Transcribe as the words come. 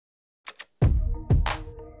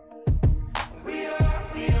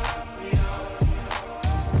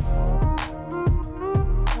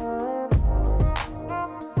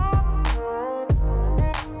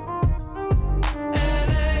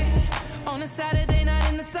Saturday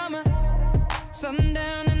night in the summer.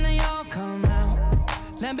 Sundown and they all come out.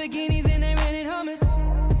 Lamborghinis and they rented Hummers.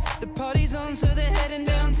 The party's on, so they're heading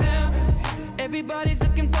downtown. Everybody's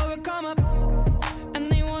looking for a come up,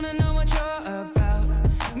 and they wanna know what you're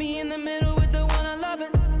about. Me in the middle with the one I love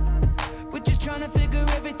it. We're just trying to figure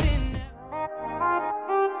everything out.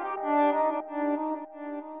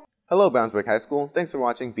 Hello, Brownsburg High School. Thanks for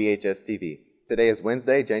watching BHS TV. Today is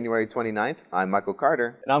Wednesday, January 29th. I'm Michael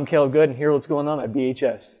Carter. And I'm Caleb Good, and here's what's going on at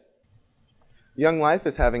BHS. Young Life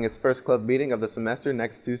is having its first club meeting of the semester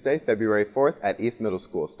next Tuesday, February 4th at East Middle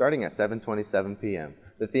School, starting at 7:27 p.m.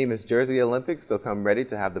 The theme is Jersey Olympics, so come ready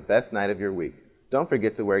to have the best night of your week. Don't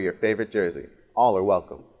forget to wear your favorite jersey. All are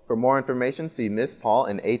welcome. For more information, see Miss Paul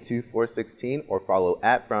in A2416 or follow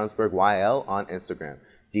at BrownsburgYL on Instagram.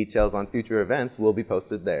 Details on future events will be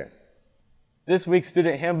posted there. This week's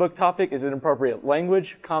student handbook topic is inappropriate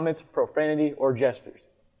language, comments, profanity, or gestures.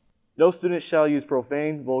 No student shall use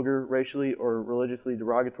profane, vulgar, racially or religiously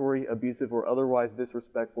derogatory, abusive, or otherwise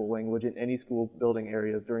disrespectful language in any school building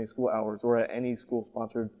areas during school hours or at any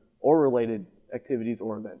school-sponsored or related activities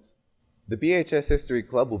or events. The BHS History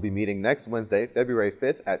Club will be meeting next Wednesday, February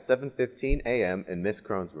 5th at 7:15 a.m. in Miss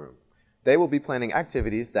Crone's room. They will be planning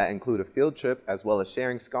activities that include a field trip as well as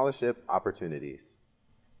sharing scholarship opportunities.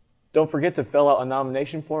 Don't forget to fill out a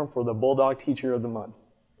nomination form for the Bulldog Teacher of the Month.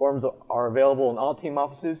 Forms are available in all team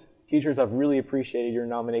offices. Teachers have really appreciated your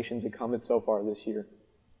nominations and comments so far this year.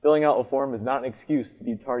 Filling out a form is not an excuse to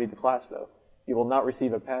be tardy to class, though. You will not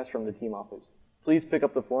receive a pass from the team office. Please pick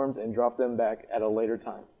up the forms and drop them back at a later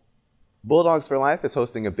time. Bulldogs for Life is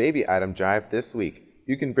hosting a baby item drive this week.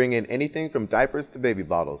 You can bring in anything from diapers to baby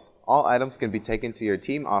bottles. All items can be taken to your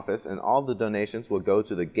team office, and all the donations will go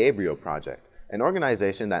to the Gabriel Project, an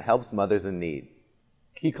organization that helps mothers in need.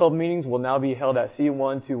 Key Club meetings will now be held at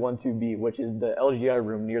C1212B, which is the LGI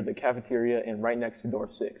room near the cafeteria and right next to door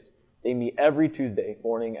 6. They meet every Tuesday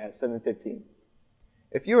morning at 7:15.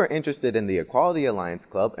 If you are interested in the Equality Alliance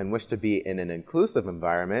Club and wish to be in an inclusive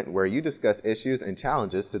environment where you discuss issues and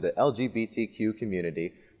challenges to the LGBTQ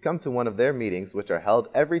community, come to one of their meetings, which are held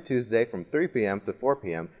every Tuesday from 3 p.m. to 4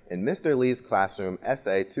 p.m. in Mr. Lee's classroom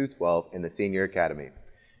SA 212 in the Senior Academy.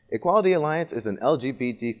 Equality Alliance is an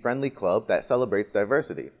LGBT-friendly club that celebrates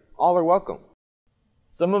diversity. All are welcome.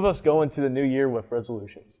 Some of us go into the new year with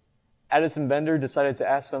resolutions. Addison Bender decided to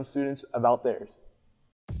ask some students about theirs.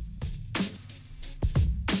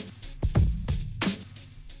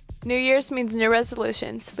 New Year's means new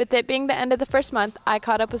resolutions. With it being the end of the first month, I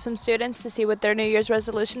caught up with some students to see what their New Year's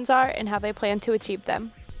resolutions are and how they plan to achieve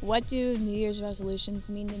them. What do New Year's resolutions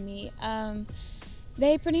mean to me?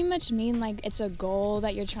 They pretty much mean like it's a goal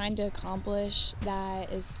that you're trying to accomplish that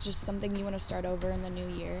is just something you want to start over in the new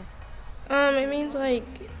year. It means like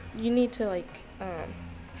you need to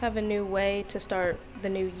have a new way to start the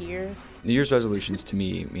new year. New Year's resolutions to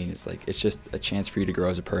me means like it's just a chance for you to grow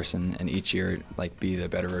as a person and each year like be the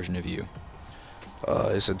better version of you.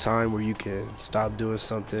 It's a time where you can stop doing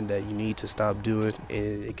something that you need to stop doing,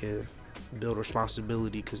 and it can build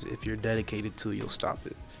responsibility because if you're dedicated to it, you'll stop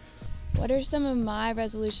it. What are some of my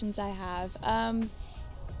resolutions I have?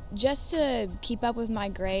 Just to keep up with my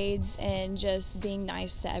grades and just being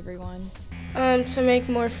nice to everyone. To make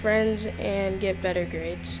more friends and get better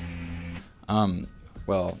grades.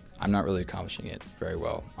 Well, I'm not really accomplishing it very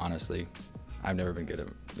well, honestly. I've never been good at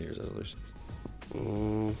New Year's resolutions.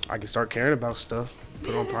 I can start caring about stuff,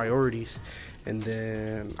 put on priorities, and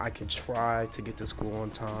then I can try to get to school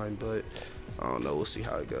on time, but I don't know, we'll see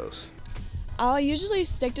how it goes. I'll usually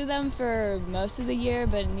stick to them for most of the year,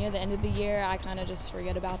 but near the end of the year, I kind of just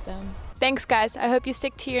forget about them. Thanks, guys. I hope you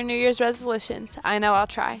stick to your New Year's resolutions. I know I'll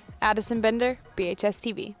try. Addison Bender, BHS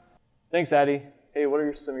TV. Thanks, Addie. Hey, what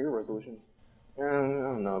are some of your resolutions? I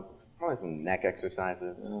don't know. Probably some neck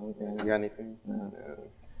exercises. Okay. You got anything? No.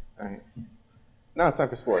 All right. Now it's time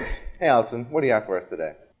for sports. Hey, Allison, what do you have for us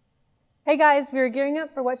today? Hey guys, we are gearing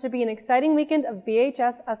up for what should be an exciting weekend of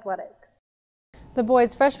BHS athletics. The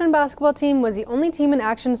boys' freshman basketball team was the only team in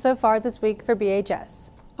action so far this week for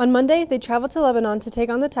BHS. On Monday, they traveled to Lebanon to take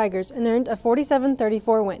on the Tigers and earned a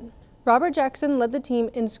 47-34 win. Robert Jackson led the team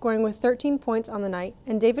in scoring with 13 points on the night,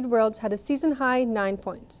 and David Worlds had a season-high 9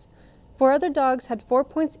 points. 4 other dogs had 4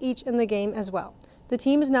 points each in the game as well. The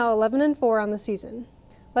team is now 11-4 on the season.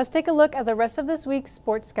 Let's take a look at the rest of this week's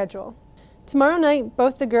sports schedule. Tomorrow night,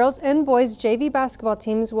 both the girls and boys JV basketball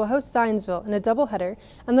teams will host Zionsville in a doubleheader,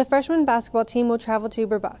 and the freshman basketball team will travel to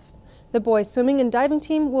Brebeuf. The boys swimming and diving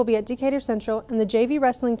team will be at Decatur Central, and the JV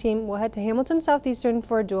wrestling team will head to Hamilton Southeastern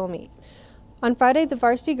for a dual meet. On Friday, the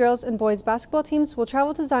varsity girls and boys basketball teams will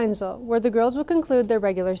travel to Zionsville, where the girls will conclude their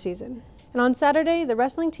regular season. And on Saturday, the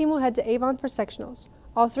wrestling team will head to Avon for sectionals.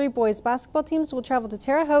 All 3 boys basketball teams will travel to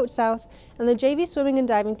Terre Haute South, and the JV swimming and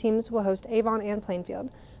diving teams will host Avon and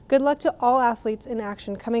Plainfield. Good luck to all athletes in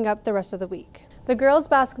action coming up the rest of the week. The girls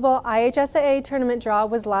basketball IHSAA tournament draw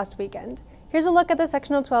was last weekend. Here's a look at the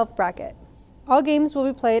sectional 12 bracket. All games will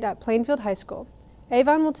be played at Plainfield High School.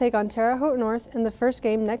 Avon will take on Terre Haute North in the first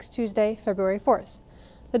game next Tuesday, February 4th.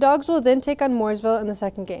 The Dogs will then take on Mooresville in the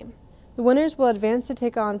second game. The winners will advance to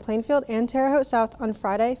take on Plainfield and Terre Haute South on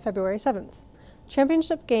Friday, February 7th.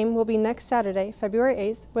 Championship game will be next Saturday, February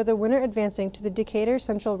 8th, with the winner advancing to the Decatur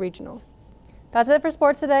Central Regional. That's it for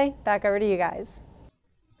sports today. Back over to you guys.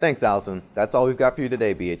 Thanks, Allison. That's all we've got for you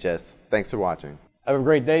today, BHS. Thanks for watching. Have a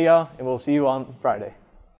great day, y'all, and we'll see you on Friday.